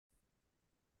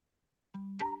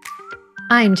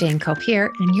I'm Jane Copier,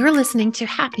 and you're listening to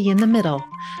Happy in the Middle,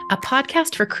 a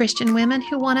podcast for Christian women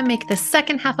who want to make the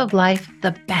second half of life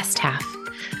the best half.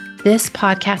 This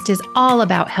podcast is all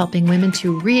about helping women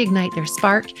to reignite their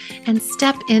spark and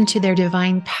step into their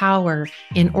divine power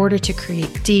in order to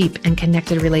create deep and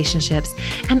connected relationships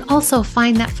and also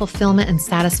find that fulfillment and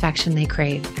satisfaction they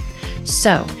crave.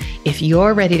 So, if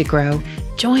you're ready to grow,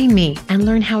 join me and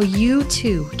learn how you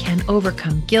too can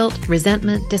overcome guilt,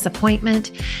 resentment, disappointment,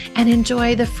 and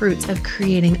enjoy the fruits of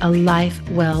creating a life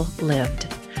well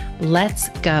lived. Let's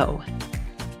go.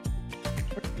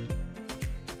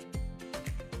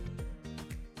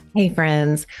 Hey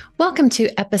friends, welcome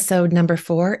to episode number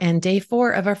 4 and day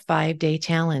 4 of our 5-day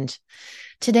challenge.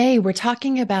 Today, we're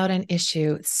talking about an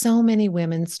issue so many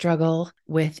women struggle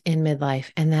with in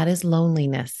midlife, and that is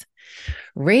loneliness.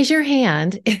 Raise your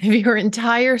hand if your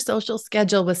entire social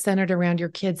schedule was centered around your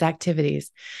kids'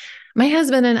 activities. My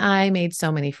husband and I made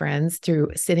so many friends through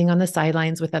sitting on the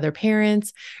sidelines with other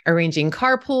parents, arranging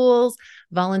carpools,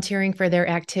 volunteering for their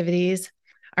activities.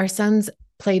 Our sons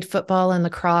played football and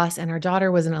lacrosse, and our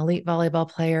daughter was an elite volleyball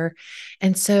player.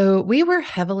 And so we were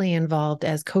heavily involved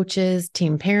as coaches,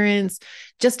 team parents,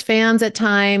 just fans at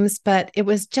times, but it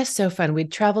was just so fun.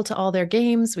 We'd travel to all their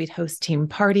games. We'd host team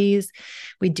parties.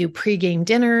 We'd do pregame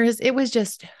dinners. It was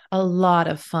just a lot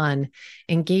of fun,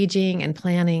 engaging and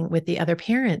planning with the other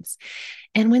parents.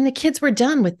 And when the kids were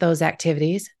done with those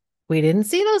activities, we didn't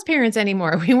see those parents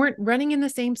anymore. We weren't running in the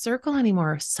same circle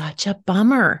anymore. Such a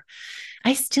bummer.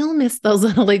 I still miss those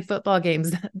little league football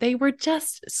games. They were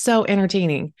just so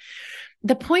entertaining.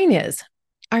 The point is,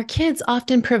 our kids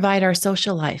often provide our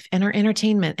social life and our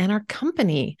entertainment and our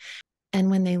company.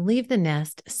 And when they leave the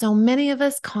nest, so many of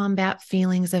us combat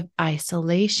feelings of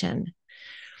isolation.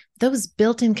 Those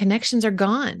built-in connections are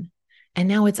gone. And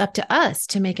now it's up to us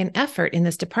to make an effort in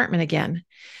this department again.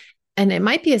 And it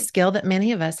might be a skill that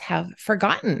many of us have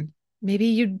forgotten. Maybe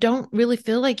you don't really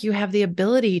feel like you have the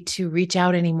ability to reach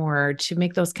out anymore or to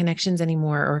make those connections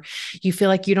anymore, or you feel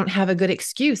like you don't have a good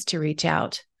excuse to reach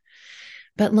out.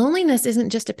 But loneliness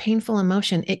isn't just a painful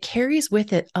emotion. It carries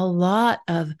with it a lot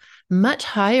of much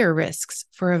higher risks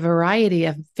for a variety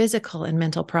of physical and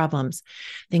mental problems.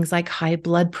 Things like high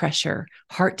blood pressure,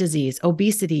 heart disease,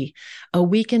 obesity, a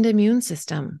weakened immune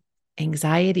system,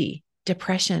 anxiety,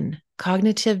 depression,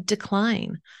 cognitive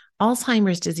decline,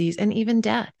 Alzheimer's disease, and even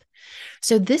death.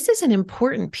 So this is an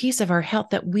important piece of our health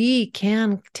that we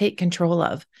can take control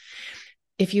of.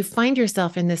 If you find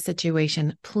yourself in this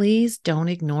situation, please don't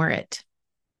ignore it.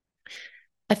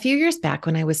 A few years back,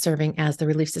 when I was serving as the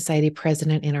Relief Society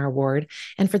president in our ward,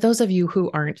 and for those of you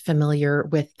who aren't familiar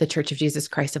with the Church of Jesus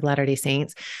Christ of Latter-day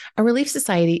Saints, a Relief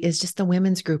Society is just the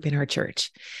women's group in our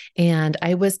church. And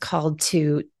I was called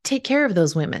to take care of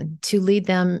those women, to lead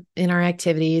them in our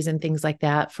activities and things like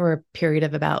that for a period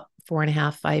of about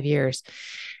 4.5, 5 years.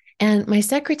 And my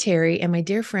secretary and my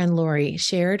dear friend Lori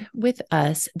shared with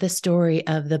us the story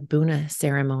of the Buna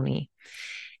ceremony.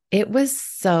 It was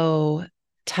so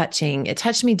touching. It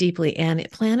touched me deeply, and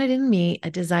it planted in me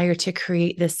a desire to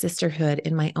create this sisterhood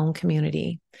in my own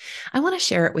community. I want to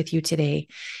share it with you today.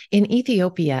 In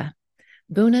Ethiopia,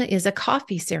 Buna is a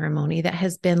coffee ceremony that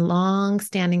has been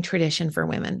long-standing tradition for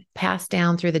women, passed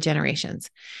down through the generations.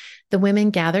 The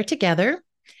women gather together,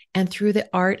 and through the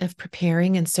art of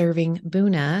preparing and serving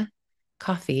Buna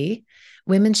coffee,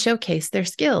 women showcase their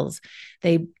skills.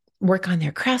 They work on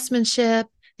their craftsmanship,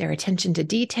 their attention to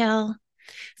detail.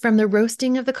 From the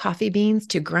roasting of the coffee beans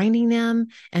to grinding them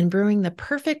and brewing the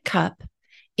perfect cup,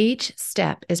 each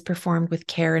step is performed with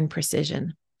care and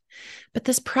precision. But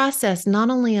this process not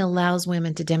only allows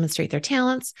women to demonstrate their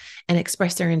talents and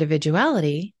express their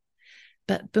individuality,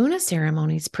 but Buna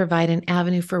ceremonies provide an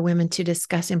avenue for women to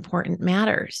discuss important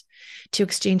matters, to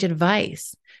exchange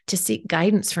advice, to seek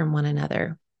guidance from one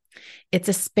another. It's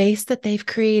a space that they've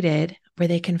created where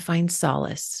they can find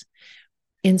solace,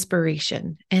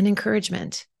 inspiration, and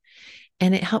encouragement.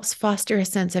 And it helps foster a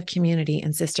sense of community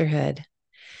and sisterhood.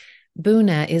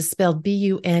 Buna is spelled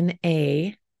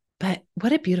B-U-N-A, but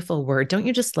what a beautiful word. Don't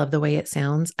you just love the way it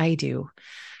sounds? I do.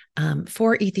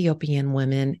 For Ethiopian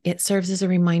women, it serves as a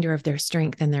reminder of their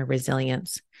strength and their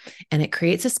resilience. And it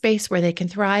creates a space where they can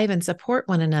thrive and support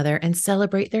one another and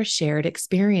celebrate their shared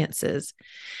experiences.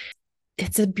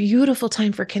 It's a beautiful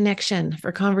time for connection,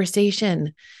 for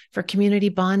conversation, for community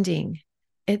bonding.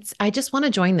 I just want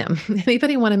to join them.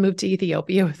 Anybody want to move to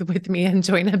Ethiopia with me and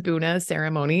join a Buna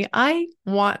ceremony? I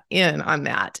want in on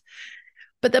that.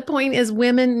 But the point is,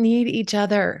 women need each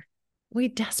other. We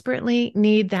desperately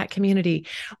need that community.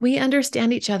 We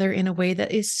understand each other in a way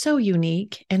that is so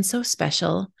unique and so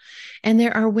special. And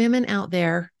there are women out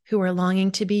there who are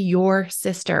longing to be your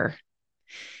sister.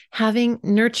 Having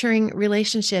nurturing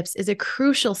relationships is a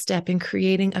crucial step in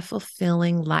creating a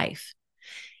fulfilling life.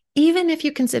 Even if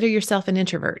you consider yourself an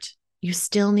introvert, you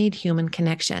still need human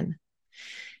connection.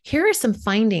 Here are some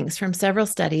findings from several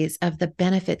studies of the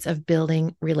benefits of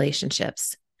building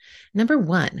relationships. Number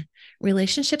one,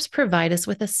 relationships provide us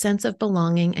with a sense of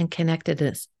belonging and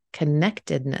connectedness.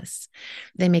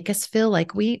 They make us feel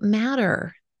like we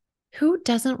matter. Who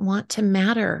doesn't want to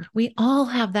matter? We all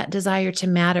have that desire to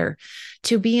matter,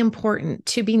 to be important,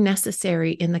 to be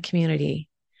necessary in the community.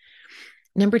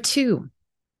 Number two,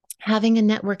 having a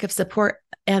network of support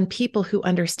and people who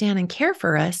understand and care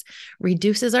for us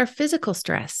reduces our physical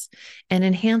stress and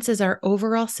enhances our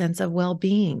overall sense of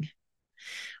well-being.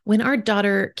 When our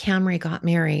daughter Camry got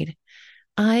married,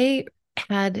 I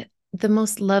had the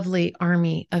most lovely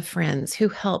army of friends who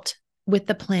helped with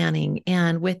the planning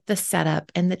and with the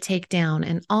setup and the takedown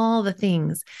and all the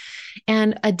things.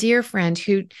 And a dear friend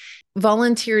who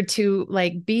volunteered to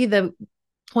be the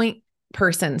point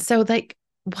person. So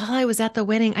while I was at the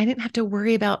wedding, I didn't have to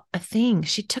worry about a thing.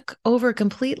 She took over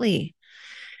completely.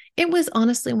 It was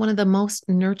honestly one of the most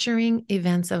nurturing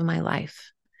events of my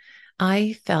life.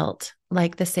 I felt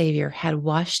like the Savior had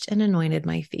washed and anointed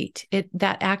my feet.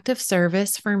 That act of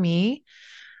service for me,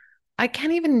 I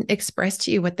can't even express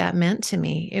to you what that meant to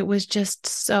me. It was just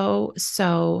so,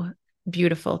 so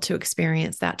beautiful to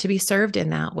experience that, to be served in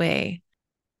that way.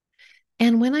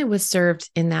 And when I was served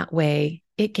in that way,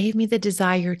 it gave me the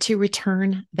desire to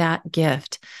return that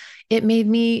gift. It made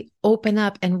me open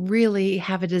up and really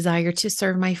have a desire to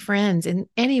serve my friends in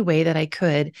any way that I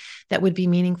could that would be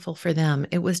meaningful for them.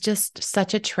 It was just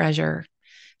such a treasure,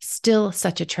 still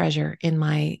such a treasure in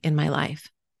my life.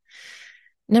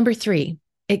 Number three,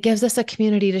 it gives us a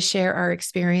community to share our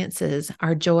experiences,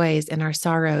 our joys, and our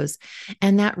sorrows,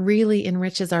 and that really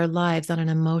enriches our lives on an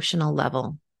emotional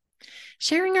level.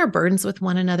 Sharing our burdens with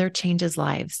one another changes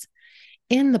lives.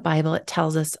 In the Bible, it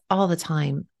tells us all the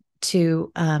time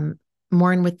to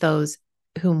mourn with those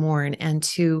who mourn and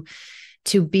to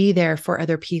be there for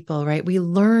other people, right? We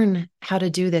learn how to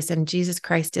do this, and Jesus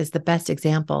Christ is the best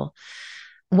example.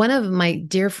 One of my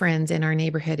dear friends in our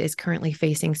neighborhood is currently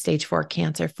facing stage 4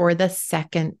 cancer for the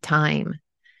second time.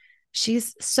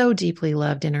 She's so deeply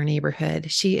loved in our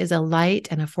neighborhood. She is a light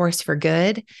and a force for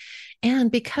good. And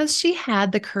because she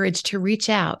had the courage to reach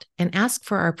out and ask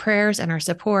for our prayers and our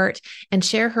support and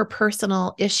share her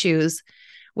personal issues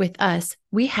with us,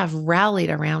 we have rallied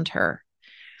around her.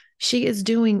 She is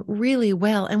doing really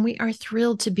well, and we are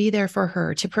thrilled to be there for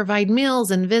her, to provide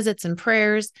meals and visits and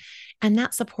prayers. And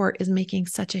that support is making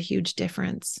such a huge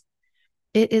difference.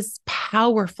 It is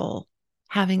powerful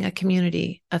having a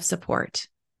community of support.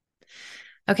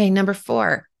 Okay, number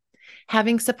 4.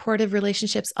 Having supportive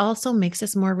relationships also makes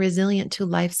us more resilient to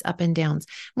life's up and downs.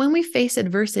 When we face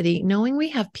adversity, knowing we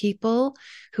have people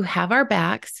who have our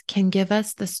backs can give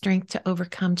us the strength to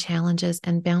overcome challenges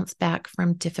and bounce back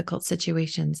from difficult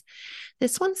situations.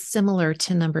 This one's similar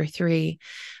to number 3,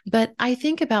 but I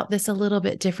think about this a little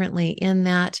bit differently in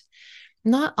that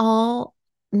not all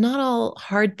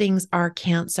hard things are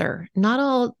cancer. Not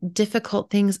all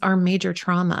difficult things are major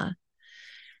trauma.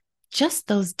 Just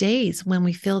those days when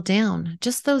we feel down,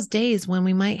 just those days when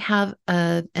we might have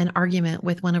an argument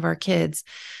with one of our kids,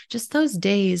 just those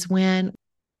days when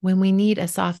we need a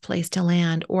soft place to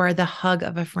land, or the hug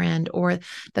of a friend, or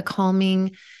the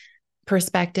calming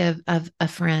perspective of a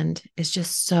friend is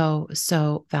just so,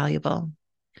 so valuable.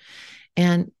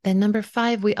 And then number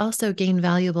 5, we also gain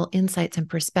valuable insights and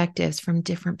perspectives from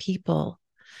different people.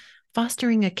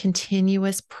 Fostering a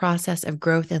continuous process of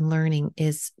growth and learning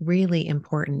is really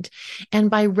important. And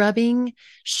by rubbing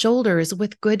shoulders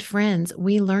with good friends,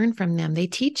 we learn from them. They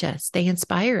teach us, they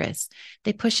inspire us,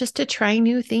 they push us to try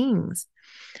new things.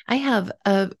 I have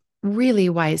a really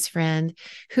wise friend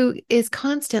who is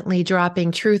constantly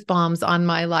dropping truth bombs on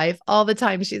my life all the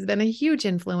time. She's been a huge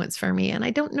influence for me, and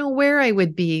I don't know where I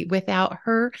would be without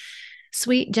her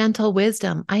sweet, gentle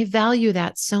wisdom. I value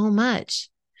that so much.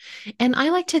 And I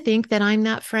like to think that I'm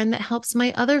that friend that helps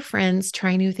my other friends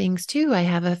try new things too. I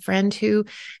have a friend who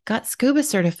got scuba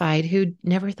certified who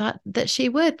never thought that she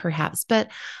would, perhaps, but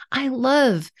I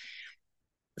love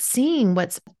seeing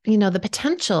what's, the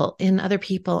potential in other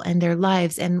people and their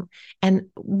lives, and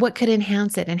what could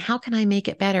enhance it, and how can I make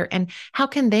it better, and how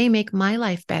can they make my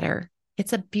life better?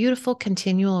 It's a beautiful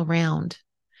continual round.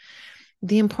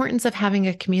 The importance of having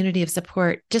a community of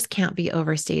support just can't be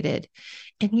overstated.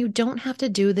 And you don't have to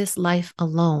do this life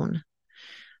alone.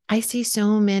 I see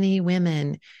so many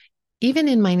women, even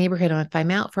in my neighborhood, if I'm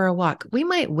out for a walk, we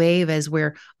might wave as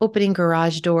we're opening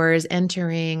garage doors,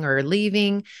 entering or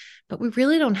leaving, but we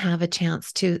really don't have a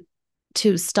chance to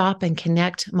to stop and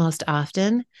connect most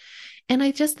often. And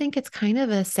I just think it's kind of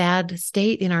a sad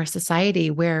state in our society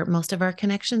where most of our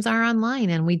connections are online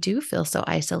and we do feel so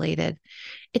isolated.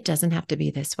 It doesn't have to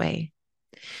be this way.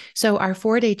 So, our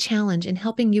 4-day challenge in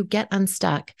helping you get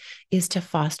unstuck is to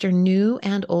foster new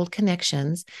and old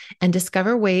connections and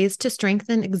discover ways to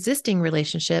strengthen existing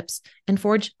relationships and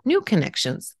forge new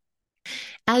connections.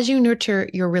 As you nurture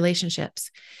your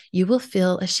relationships, you will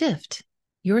feel a shift.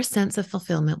 Your sense of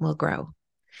fulfillment will grow.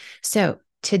 So,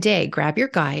 today, grab your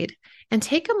guide and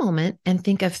take a moment and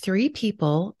think of 3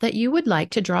 people that you would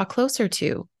like to draw closer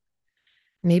to.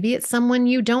 Maybe it's someone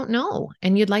you don't know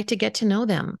and you'd like to get to know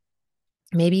them.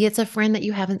 Maybe it's a friend that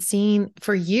you haven't seen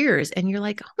for years and you're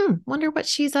like, wonder what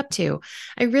she's up to.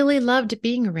 I really loved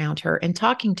being around her and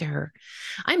talking to her.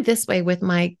 I'm this way with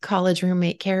my college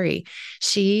roommate, Carrie.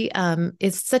 She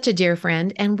is such a dear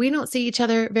friend and we don't see each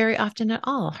other very often at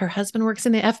all. Her husband works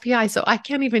in the FBI, so I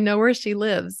can't even know where she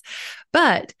lives.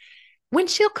 But when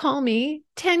she'll call me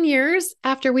 10 years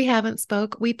after we haven't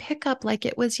spoke, we pick up like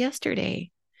it was yesterday.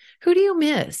 Who do you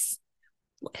miss?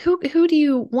 Who do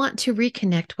you want to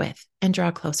reconnect with and draw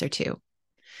closer to?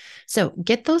 So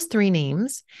get those 3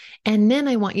 names. And then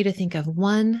I want you to think of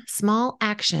one small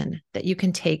action that you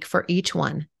can take for each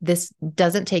one. This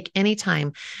doesn't take any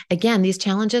time. Again, these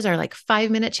challenges are like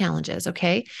 5-minute challenges.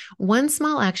 Okay. One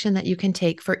small action that you can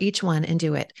take for each one and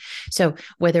do it. So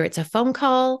whether it's a phone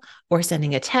call or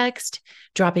sending a text,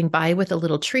 dropping by with a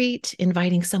little treat,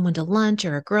 inviting someone to lunch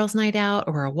or a girls' night out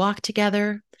or a walk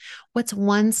together, what's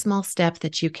one small step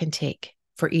that you can take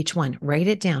for each one? Write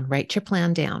it down, write your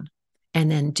plan down. And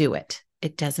then do it.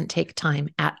 It doesn't take time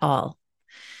at all.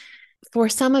 For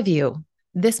some of you,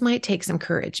 this might take some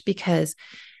courage because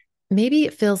maybe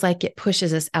it feels like it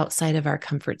pushes us outside of our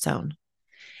comfort zone.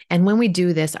 And when we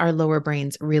do this, our lower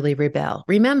brains really rebel.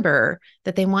 Remember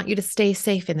that they want you to stay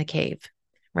safe in the cave,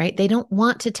 right? They don't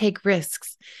want to take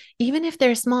risks, even if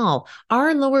they're small.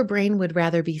 Our lower brain would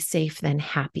rather be safe than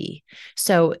happy.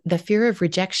 So the fear of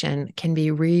rejection can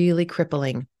be really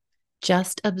crippling.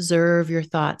 Just observe your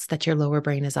thoughts that your lower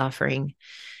brain is offering.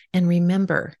 And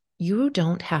remember, you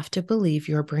don't have to believe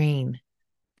your brain.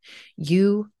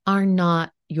 You are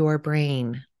not your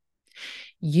brain.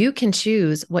 You can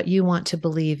choose what you want to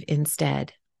believe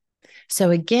instead. So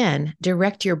again,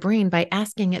 direct your brain by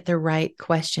asking it the right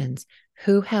questions.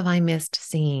 Who have I missed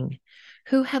seeing?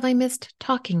 Who have I missed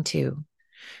talking to?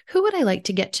 Who would I like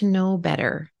to get to know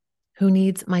better? Who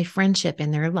needs my friendship in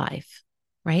their life?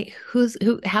 Right?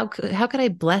 How could I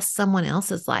bless someone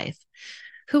else's life?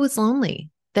 Who is lonely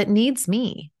that needs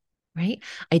me? Right?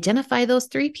 Identify those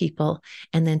 3 people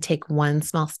and then take one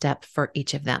small step for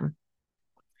each of them.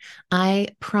 I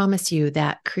promise you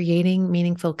that creating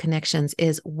meaningful connections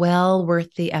is well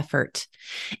worth the effort.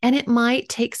 And it might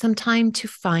take some time to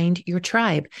find your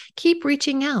tribe. Keep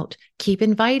reaching out, keep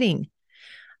inviting.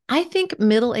 I think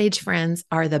middle-aged friends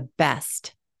are the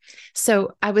best.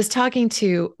 So I was talking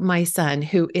to my son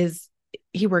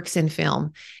he works in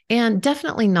film and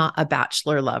definitely not a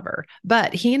Bachelor lover,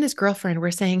 but he and his girlfriend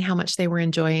were saying how much they were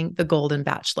enjoying The Golden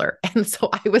Bachelor. And so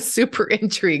I was super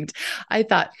intrigued. I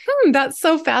thought, that's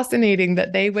so fascinating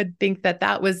that they would think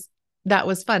that was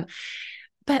fun.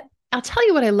 But I'll tell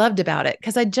you what I loved about it,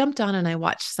 because I jumped on and I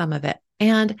watched some of it.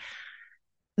 And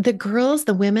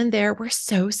the women there were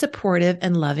so supportive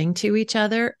and loving to each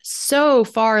other, so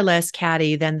far less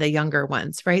catty than the younger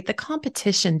ones, right? The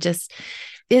competition just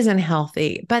isn't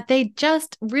healthy, but they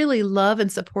just really love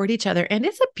and support each other. And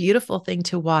it's a beautiful thing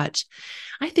to watch.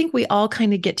 I think we all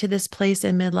kind of get to this place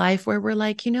in midlife where we're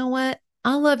like, you know what?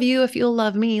 I'll love you if you'll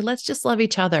love me. Let's just love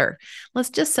each other.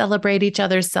 Let's just celebrate each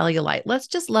other's cellulite. Let's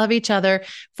just love each other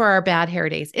for our bad hair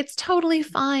days. It's totally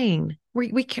fine.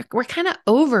 We're kind of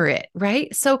over it,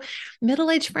 right? So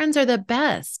middle-aged friends are the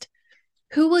best.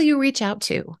 Who will you reach out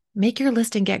to? Make your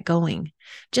list and get going.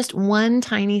 Just one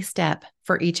tiny step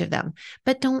for each of them.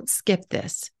 But don't skip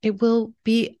this. It will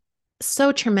be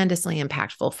so tremendously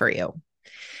impactful for you.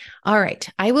 All right.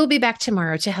 I will be back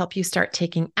tomorrow to help you start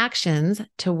taking actions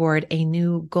toward a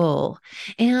new goal.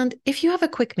 And if you have a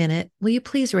quick minute, will you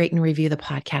please rate and review the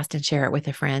podcast and share it with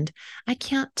a friend? I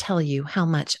can't tell you how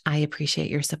much I appreciate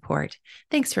your support.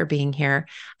 Thanks for being here.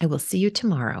 I will see you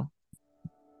tomorrow.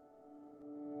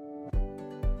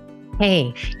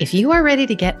 Hey, if you are ready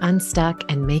to get unstuck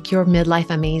and make your midlife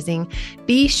amazing,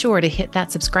 be sure to hit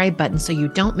that subscribe button so you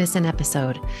don't miss an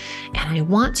episode. And I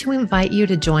want to invite you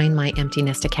to join my Empty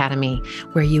Nest Academy,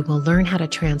 where you will learn how to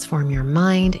transform your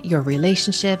mind, your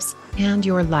relationships, and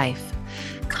your life.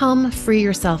 Come free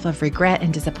yourself of regret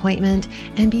and disappointment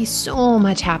and be so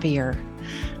much happier.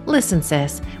 Listen,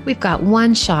 sis, we've got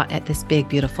one shot at this big,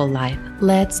 beautiful life.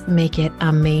 Let's make it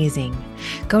amazing.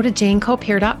 Go to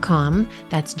JaneCopier.com,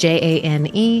 that's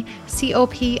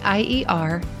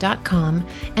JaneCopier.com,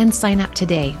 and sign up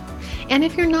today. And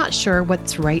if you're not sure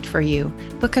what's right for you,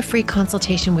 book a free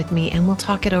consultation with me and we'll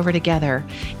talk it over together.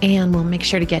 And we'll make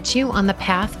sure to get you on the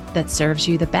path that serves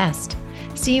you the best.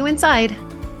 See you inside.